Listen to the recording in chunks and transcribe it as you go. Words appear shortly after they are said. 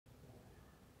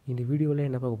இந்த வீடியோவில்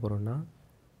என்ன பார்க்க போகிறோம்னா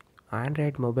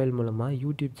ஆண்ட்ராய்ட் மொபைல் மூலமாக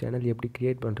யூடியூப் சேனல் எப்படி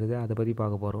க்ரியேட் பண்ணுறது அதை பற்றி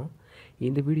பார்க்க போகிறோம்.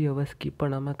 இந்த வீடியோவை ஸ்கிப்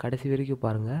பண்ணாமல் கடைசி வரைக்கும்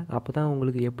பாருங்கள். அப்போ தான்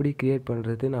உங்களுக்கு எப்படி க்ரியேட்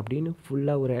பண்ணுறதுன்னு அப்படின்னு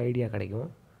ஃபுல்லாக ஒரு ஐடியா கிடைக்கும்.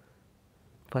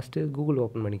 ஃபஸ்ட்டு கூகுள்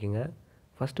ஓப்பன் பண்ணிக்கோங்க.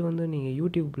 ஃபஸ்ட்டு வந்து நீங்கள்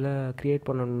யூடியூப்பில் க்ரியேட்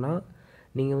பண்ணணுன்னா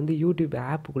நீங்கள் வந்து யூடியூப்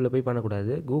ஆப்புக்குள்ளே போய்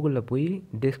பண்ணக்கூடாது. கூகுளில் போய்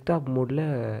டெஸ்க்டாப் மோடில்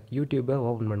யூடியூப்பை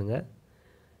ஓப்பன் பண்ணுங்கள்.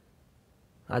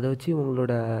 அதை வச்சு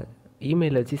உங்களோட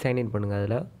இமெயிலை வச்சு சைன்இன் பண்ணுங்கள்.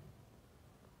 அதில்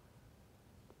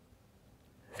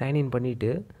சைன்இன் பண்ணிவிட்டு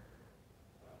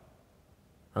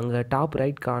அங்கே டாப்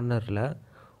ரைட் கார்னரில்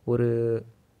ஒரு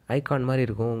ஐக்கான் மாதிரி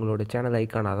இருக்கும், உங்களோட சேனல்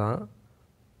ஐக்கானாக தான்.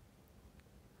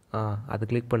 அதை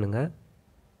கிளிக் பண்ணுங்கள்.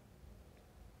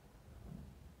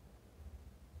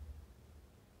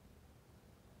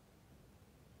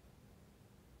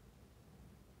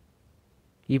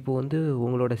 இப்போ வந்து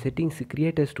உங்களோட செட்டிங்ஸ்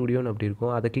கிரியேட்டர் ஸ்டுடியோன்னு அப்படி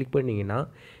இருக்கும். அதை கிளிக் பண்ணிங்கன்னா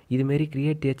இதுமாரி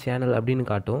கிரியேட் ஏ சேனல் அப்படின்னு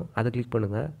காட்டும். அதை கிளிக்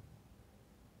பண்ணுங்கள்.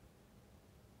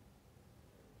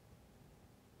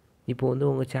 இப்போ வந்து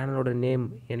உங்கள் சேனலோட நேம்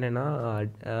என்னென்னா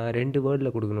 2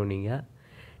 வேர்டில் கொடுக்கணும்.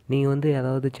 நீங்கள் வந்து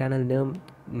ஏதாவது சேனல்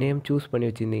நேம் சூஸ் பண்ணி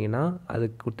வச்சுருந்தீங்கன்னா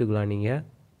அதுக்கு கொடுத்துக்கலாம். நீங்கள்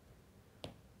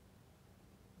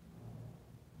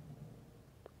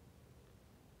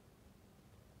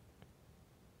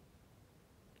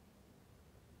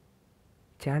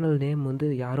சேனல் நேம் வந்து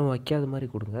யாரும் வைக்காத மாதிரி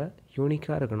கொடுங்க,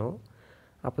 யூனிக்காக இருக்கணும்.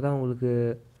 அப்போ தான் உங்களுக்கு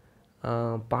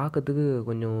பார்க்கறதுக்கு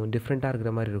கொஞ்சம் டிஃப்ரெண்ட்டாக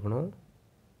இருக்கிற மாதிரி இருக்கணும்.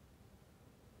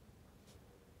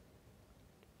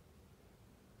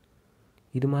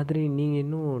 இது மாதிரி நீங்கள்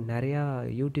இன்னும் நிறையா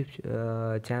யூடியூப்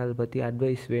சேனல் பற்றி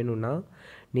அட்வைஸ் வேணும்னா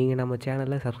நீங்கள் நம்ம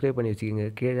சேனலை சப்ஸ்கிரைப் பண்ணி வச்சுக்கோங்க.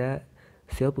 கீழே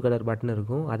சிவப்பு கலர் பட்டன்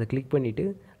இருக்கும், அதை கிளிக் பண்ணிவிட்டு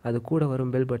அது கூட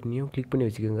வரும் பெல் பட்டனையும் கிளிக் பண்ணி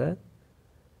வச்சுக்கோங்க.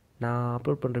 நான்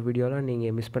அப்லோட் பண்ணுற வீடியோலாம்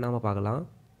நீங்கள் மிஸ் பண்ணாமல் பார்க்கலாம்.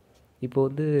 இப்போ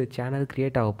வந்து சேனல்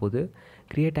க்ரியேட் ஆக போகுது.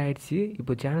 க்ரியேட் ஆகிடுச்சு.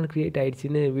 இப்போ சேனல் க்ரியேட்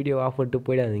ஆகிடுச்சின்னு வீடியோ ஆஃப் பண்ணிட்டு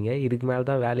போயிடாதீங்க. இதுக்கு மேலே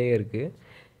தான் வேலையே இருக்குது.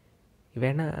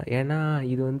 ஏன்னா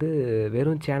இது வந்து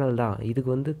வெறும் சேனல் தான். இதுக்கு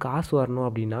வந்து காசு வரணும்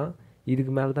அப்படின்னா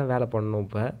இதுக்கு மேலே தான் வேலை பண்ணணும்.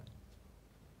 இப்போ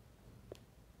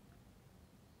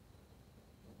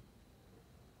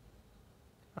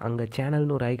அங்கே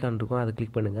சேனல்னு ஒரு ஐக்கான் இருக்கும், அதை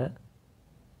கிளிக் பண்ணுங்கள்.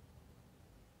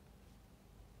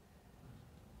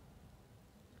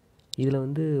 இதில்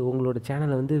வந்து உங்களோட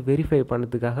சேனலை வந்து வெரிஃபை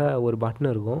பண்ணுறதுக்காக ஒரு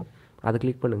பட்டன் இருக்கும், அதை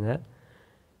கிளிக் பண்ணுங்கள்.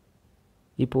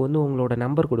 இப்போ வந்து உங்களோட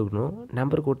நம்பர் கொடுக்கணும்.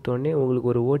 நம்பர் கொடுத்தோடனே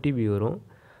உங்களுக்கு ஒரு ஓடிபி வரும்.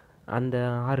 அந்த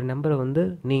 6 நம்பரை வந்து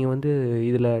நீங்கள் வந்து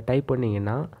இதில் டைப்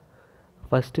பண்ணிங்கன்னா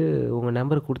ஃபஸ்ட்டு உங்கள்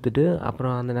நம்பர் கொடுத்துட்டு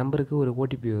அப்புறம் அந்த நம்பருக்கு ஒரு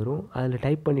ஓடிபி வரும். அதில்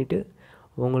டைப் பண்ணிவிட்டு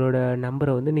உங்களோட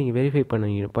நம்பரை வந்து நீங்கள் வெரிஃபை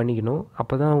பண்ணிக்கணும்.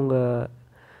 அப்போ தான் உங்கள்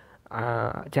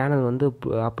சேனல் வந்து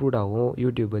அப்ரூவ்ட் ஆகும்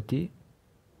யூடியூப் பற்றி.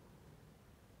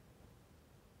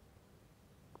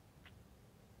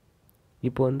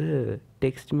 இப்போ வந்து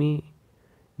டெக்ஸ்ட் மீ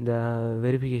இந்த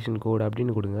வெரிஃபிகேஷன் கோட்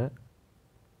அப்படின்னு கொடுங்க.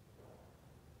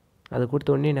 அதை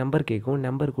கொடுத்த உடனே நம்பர் கேட்கும்.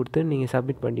 நம்பர் கொடுத்து நீங்கள்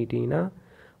சப்மிட் பண்ணிட்டீங்கன்னா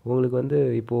உங்களுக்கு வந்து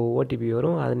இப்போது ஓடிபி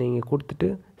வரும். அதை நீங்கள் கொடுத்துட்டு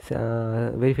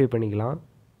வெரிஃபை பண்ணிக்கலாம்.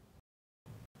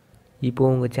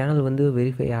 இப்போது உங்கள் சேனல் வந்து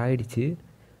வெரிஃபை ஆகிடுச்சு.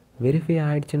 வெரிஃபை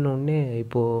ஆகிடுச்சுன்னொடனே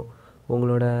இப்போது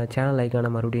உங்களோட சேனல்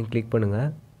ஐக்கானை மறுபடியும் கிளிக் பண்ணுங்கள்.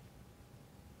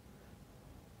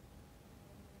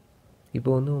 இப்போ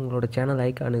வந்து உங்களோட சேனல்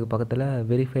ஐக்கானுக்கு பக்கத்தில்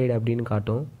வெரிஃபைடு அப்படின்னு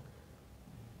காட்டும்.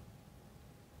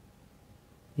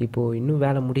 இப்போது இன்னும்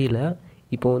வேலை முடியல.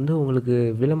 இப்போ வந்து உங்களுக்கு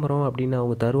விளம்பரம் அப்படின்னு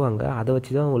அவங்க தருவாங்க, அதை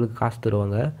வச்சு தான் உங்களுக்கு காசு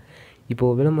தருவாங்க.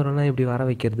 இப்போது விளம்பரம்லாம் எப்படி வர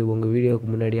வைக்கிறது உங்கள் வீடியோவுக்கு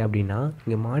முன்னாடி அப்படின்னா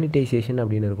இங்கே மானிட்டைசேஷன்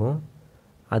அப்படின்னு இருக்கும்.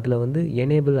 அதில் வந்து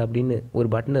எனேபிள் அப்படின்னு ஒரு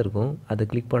பட்டன் இருக்கும், அதை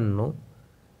கிளிக் பண்ணணும்.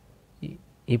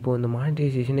 இப்போது இந்த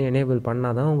மானிட்டைசேஷனை எனேபிள்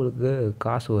பண்ணால் தான் உங்களுக்கு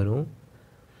காசு வரும்.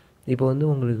 இப்போ வந்து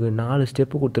உங்களுக்கு 4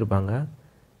 ஸ்டெப்பு கொடுத்துருப்பாங்க.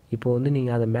 இப்போ வந்து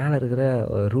நீங்கள் அதை மேலே இருக்கிற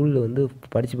ரூல் வந்து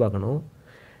படித்து பார்க்கணும்.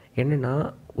 என்னென்னா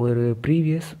ஒரு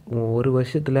ப்ரீவியஸ் 1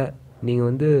 வருஷத்தில் நீங்கள்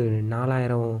வந்து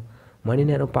 4000 மணி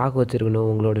நேரம் பார்க்க வச்சுருக்கணும்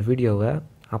உங்களோட வீடியோவை.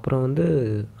 அப்புறம் வந்து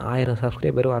 1000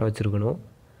 சப்ஸ்கிரைபர் வர வச்சுருக்கணும்.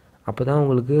 அப்போ தான்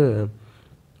உங்களுக்கு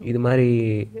இது மாதிரி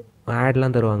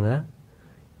ஆட்லாம் தருவாங்க.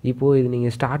 இப்போது இது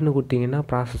நீங்கள் ஸ்டார்ட்னு கொடுத்தீங்கன்னா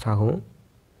ப்ராசஸ் ஆகும்.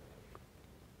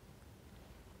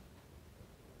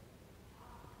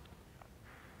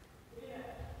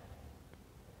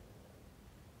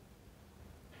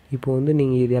 இப்போ வந்து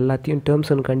நீங்கள் இது எல்லாத்தையும் டேர்ம்ஸ்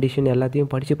அண்ட் கண்டிஷன்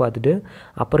எல்லாத்தையும் படித்து பார்த்துட்டு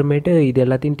அப்புறமேட்டு இது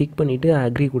எல்லாத்தையும் டிக் பண்ணிவிட்டு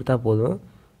அக்ரி கொடுத்தா போதும்.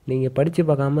 நீங்கள் படித்து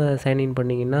பார்க்காம சைன்இன்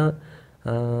பண்ணிங்கன்னா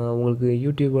உங்களுக்கு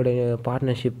யூடியூபோடைய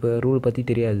பார்ட்னர்ஷிப் ரூல் பற்றி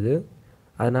தெரியாது.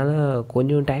 அதனால்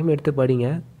கொஞ்சம் டைம் எடுத்து படிங்க,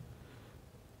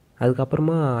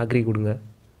 அதுக்கப்புறமா அக்ரி கொடுங்க.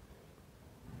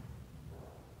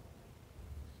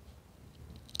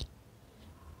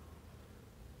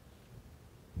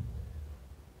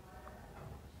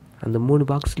 அந்த 3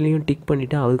 பாக்ஸ்லேயும் டிக்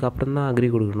பண்ணிவிட்டு அதுக்கப்புறம் தான் அக்ரி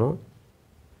கொடுக்கணும்.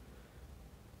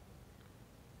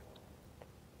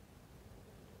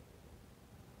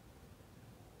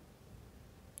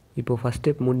 இப்போ ஃபஸ்ட்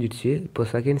ஸ்டெப் முடிஞ்சிடுச்சு. இப்போ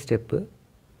செகண்ட் ஸ்டெப்பு.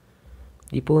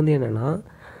 இப்போ வந்து என்னென்னா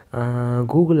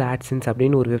கூகுள் ஆட்சன்ஸ்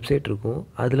அப்படின்னு ஒரு வெப்சைட் இருக்கும்.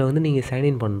 அதில் வந்து நீங்கள்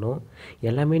சைன்இன் பண்ணணும்.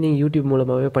 எல்லாமே நீங்கள் யூடியூப்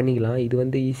மூலமாகவே பண்ணிக்கலாம். இது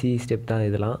வந்து ஈஸி ஸ்டெப் தான்.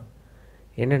 இதெல்லாம்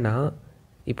என்னென்னா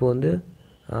இப்போ வந்து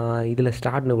இதில்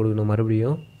ஸ்டார்ட்னு கொடுக்கணும்.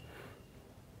 மறுபடியும்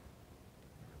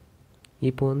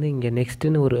இப்போ வந்து இங்கே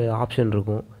நெக்ஸ்ட்டுன்னு ஒரு ஆப்ஷன்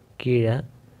இருக்கும். கீழே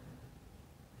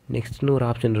நெக்ஸ்ட்னு ஒரு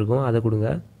ஆப்ஷன் இருக்கும், அதை கொடுங்க.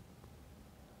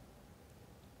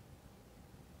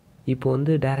 இப்போ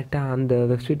வந்து டேரெக்டாக அந்த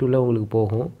வெப்சைட் உள்ளே உங்களுக்கு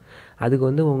போகும். அதுக்கு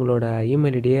வந்து உங்களோட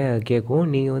இமெயில் ஐடியை கேட்கும்.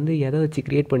 நீங்கள் வந்து எதை வச்சு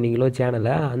க்ரியேட் பண்ணீங்களோ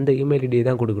சேனலை, அந்த இமெயில் ஐடியை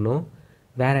தான் கொடுக்கணும்.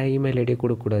 வேறு இமெயில் ஐடியை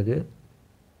கொடுக்கக்கூடாது.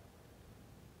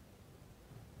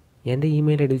 எந்த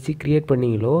இமெயில் ஐடி வச்சு க்ரியேட்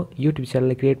பண்ணீங்களோ, யூடியூப்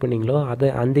சேனலில் க்ரியேட் பண்ணீங்களோ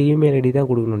அந்த இமெயில் ஐடி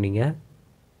தான் கொடுக்கணும் நீங்கள்.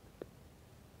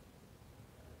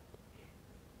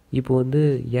 இப்போ வந்து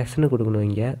எஸ்ன்னு கொடுக்கணும்.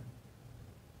 இங்கே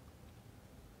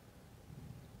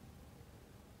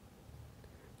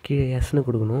கீழே எஸ்ன்னு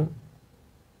கொடுக்கணும்.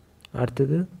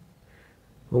 அடுத்தது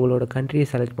உங்களோட கண்ட்ரியை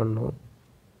செலக்ட் பண்ணணும்.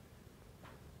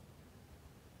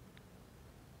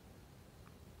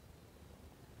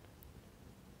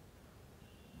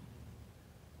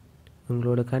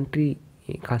 உங்களோட கண்ட்ரி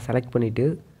செலக்ட் பண்ணிவிட்டு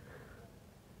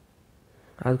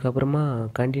அதுக்கப்புறமா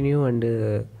கண்டினியூ அண்டு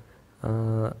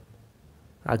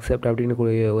அக்செப்ட் அப்படின்னு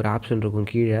ஒரு ஆப்ஷன் இருக்கும்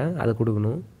கீழே, அதை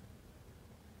கொடுக்கணும்.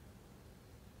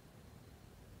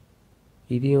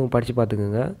 இதையும் படித்து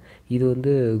பார்த்துக்கோங்க. இது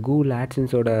வந்து கூகுள்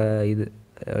ஆட்சன்ஸோட இது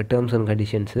டேர்ம்ஸ் அண்ட்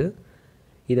கண்டிஷன்ஸு.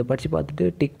 இதை படித்து பார்த்துட்டு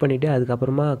டிக் பண்ணிவிட்டு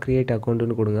அதுக்கப்புறமா க்ரியேட்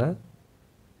அக்கௌண்ட்டுன்னு கொடுங்க.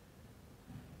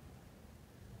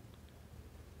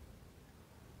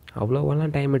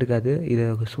 அவ்வளோவெல்லாம் டைம் எடுக்காது. இதை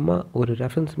சும்மா ஒரு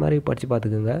ரெஃபரன்ஸ் மாதிரி படித்து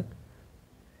பார்த்துக்குங்க.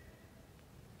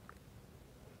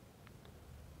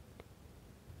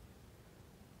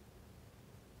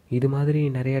 இது மாதிரி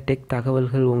நிறையா டெக்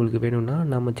தகவல்கள் உங்களுக்கு வேணும்னா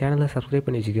நம்ம சேனலை சப்ஸ்கிரைப்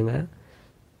பண்ணி வச்சுக்கோங்க.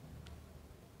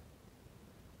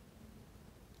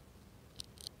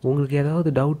 உங்களுக்கு ஏதாவது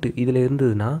டவுட்டு இதில்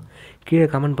இருந்ததுன்னா கீழே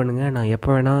கமெண்ட் பண்ணுங்கள். நான் எப்போ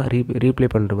வேணால் ரீப்ளை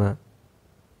பண்ணுறேன்.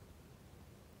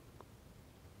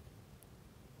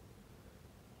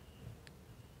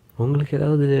 உங்களுக்கு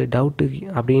ஏதாவது டவுட்டு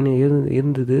அப்படின்னு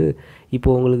இருந்தது,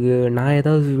 இப்போது உங்களுக்கு நான்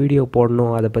ஏதாவது வீடியோ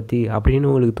போடணும் அதை பற்றி அப்படின்னு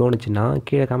உங்களுக்கு தோணுச்சுன்னா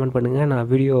கீழே கமெண்ட் பண்ணுங்கள். நான்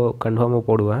வீடியோ கன்ஃபார்மாக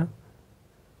போடுவேன்.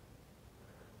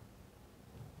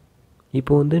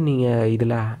 இப்போ வந்து நீங்கள்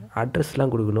இதில்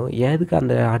அட்ரஸ்லாம் கொடுக்கணும். எதுக்கு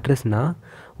அந்த அட்ரஸ்னால்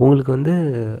உங்களுக்கு வந்து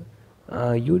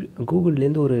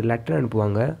கூகுள்லேருந்து ஒரு லெட்டர்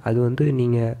அனுப்புவாங்க. அது வந்து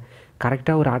நீங்கள்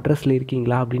கரெக்டாக ஒரு அட்ரஸில்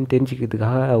இருக்கீங்களா அப்படின்னு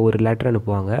தெரிஞ்சுக்கிறதுக்காக ஒரு லெட்டர்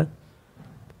அனுப்புவாங்க.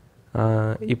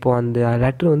 இப்போது அந்த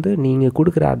லெட்ரு வந்து நீங்கள்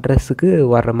கொடுக்குற அட்ரஸுக்கு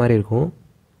வர்ற மாதிரி இருக்கும்.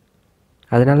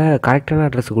 அதனால் கரெக்டான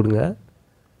அட்ரஸ் கொடுங்க.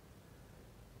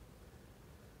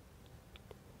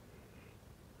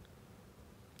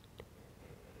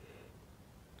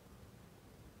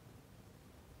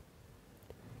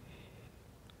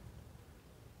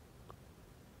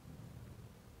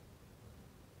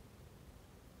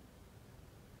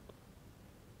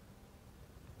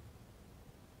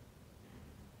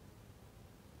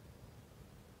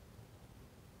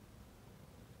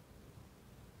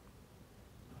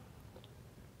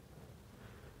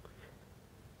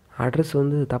 அட்ரஸ்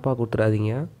வந்து தப்பாக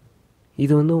கொடுத்துடாதீங்க.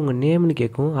 இது வந்து உங்கள் நேம்னு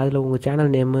கேட்கும். அதில் உங்கள் சேனல்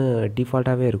நேமு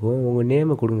டிஃபால்ட்டாகவே இருக்கும். உங்கள்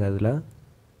நேமை கொடுங்க அதில்.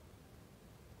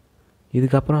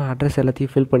 இதுக்கப்புறம் அட்ரஸ்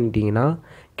எல்லாத்தையும் ஃபில் பண்ணிட்டீங்கன்னா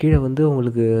கீழே வந்து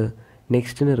உங்களுக்கு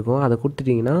நெக்ஸ்ட்டுன்னு இருக்கும். அதை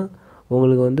கொடுத்துட்டிங்கன்னா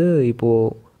உங்களுக்கு வந்து இப்போது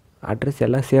அட்ரஸ்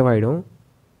எல்லாம் சேவ் ஆகிடும்.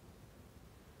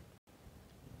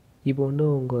 இப்போ வந்து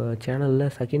உங்கள்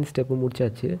சேனலில் செகண்ட் ஸ்டெப்பு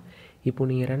முடிச்சாச்சு. இப்போ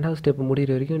நீங்கள் ரெண்டாவது ஸ்டெப்பு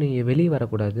முடிகிற வரைக்கும் நீங்கள் வெளியே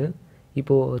வரக்கூடாது.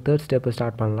 இப்போது தேர்ட் ஸ்டெப்பு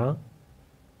ஸ்டார்ட் பண்ணலாம்.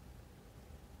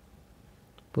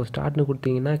 இப்போது ஸ்டார்ட்னு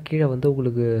கொடுத்தீங்கன்னா கீழே வந்து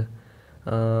உங்களுக்கு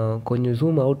கொஞ்சம்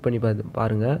ஜூம் அவுட் பண்ணி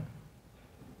பாருங்கள்.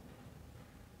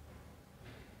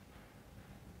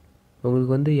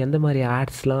 உங்களுக்கு வந்து எந்த மாதிரி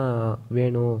ஆட்ஸ்லாம்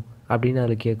வேணும் அப்படின்னு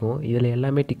அதில் கேட்கும். இதில்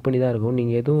எல்லாமே டிக் பண்ணி தான் இருக்கும்.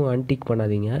 நீங்கள் எதுவும் அன்டிக்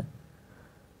பண்ணாதீங்க.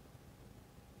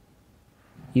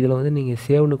 இதில் வந்து நீங்கள்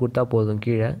சேவ்னு கொடுத்தா போதும்.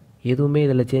 கீழே எதுவுமே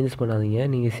இதில் சேஞ்சஸ் பண்ணாதீங்க.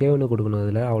 நீங்கள் சேவ்னு கொடுக்கணும்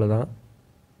இதில், அவ்வளோதான்.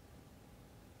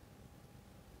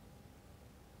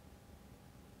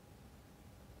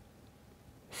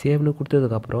 சேவ்னு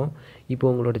கொடுத்ததுக்கப்புறம் இப்போ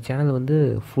உங்களோட சேனல் வந்து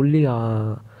ஃபுல்லி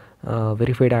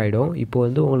வெரிஃபைட் ஆகிடும். இப்போ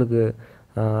வந்து உங்களுக்கு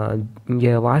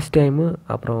இங்கே வாட்ச் டைமு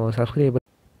அப்புறம் சப்ஸ்கிரைபர்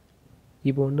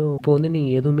இப்போ வந்து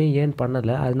நீங்கள் எதுவுமே ஏர்ன்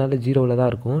பண்ணலை, அதனால 0வில்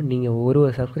தான் இருக்கும். நீங்கள் ஒரு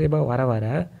சப்ஸ்கிரைபாக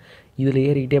வர இதில்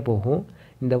ஏறிக்கிட்டே போகும்.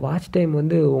 இந்த வாட்ச் டைம்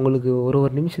வந்து உங்களுக்கு ஒரு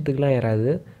நிமிஷத்துக்குலாம் ஏறாது.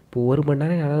 இப்போ 1 மணி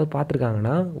நேரம் யாராவது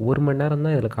பார்த்துருக்காங்கன்னா 1 மணி நேரம்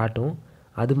தான் இதில் காட்டும்.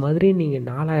 அது மாதிரி நீங்கள்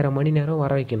 4000 மணி நேரம்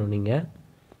வர வைக்கணும்.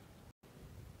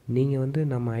 நீங்கள் வந்து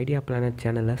நம்ம ஐடியா பிளானட்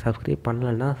சேனலை சப்ஸ்கிரைப்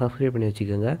பண்ணலன்னா சப்ஸ்கிரைப் பண்ணி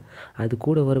வச்சுக்கோங்க. அது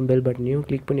கூட வரும் பெல் பட்டனையும்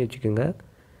கிளிக் பண்ணி வச்சுக்கோங்க.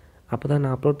 அப்போ தான்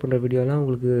நான் அப்லோட் பண்ணுற வீடியோலாம்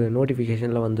உங்களுக்கு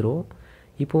நோட்டிஃபிகேஷனில் வந்துடும்.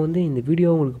 இப்போ வந்து இந்த வீடியோ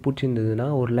உங்களுக்கு பிடிச்சிருந்ததுன்னா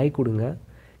ஒரு லைக் கொடுங்க,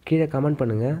 கீழே கமெண்ட்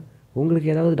பண்ணுங்கள். உங்களுக்கு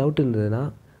ஏதாவது டவுட் இருந்ததுன்னா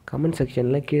கமெண்ட்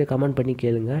செக்ஷனில் கீழே கமெண்ட் பண்ணி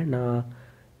கேளுங்க, நான்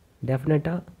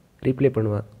டெஃபினட்டாக ரிப்ளை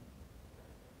பண்ணுவேன்.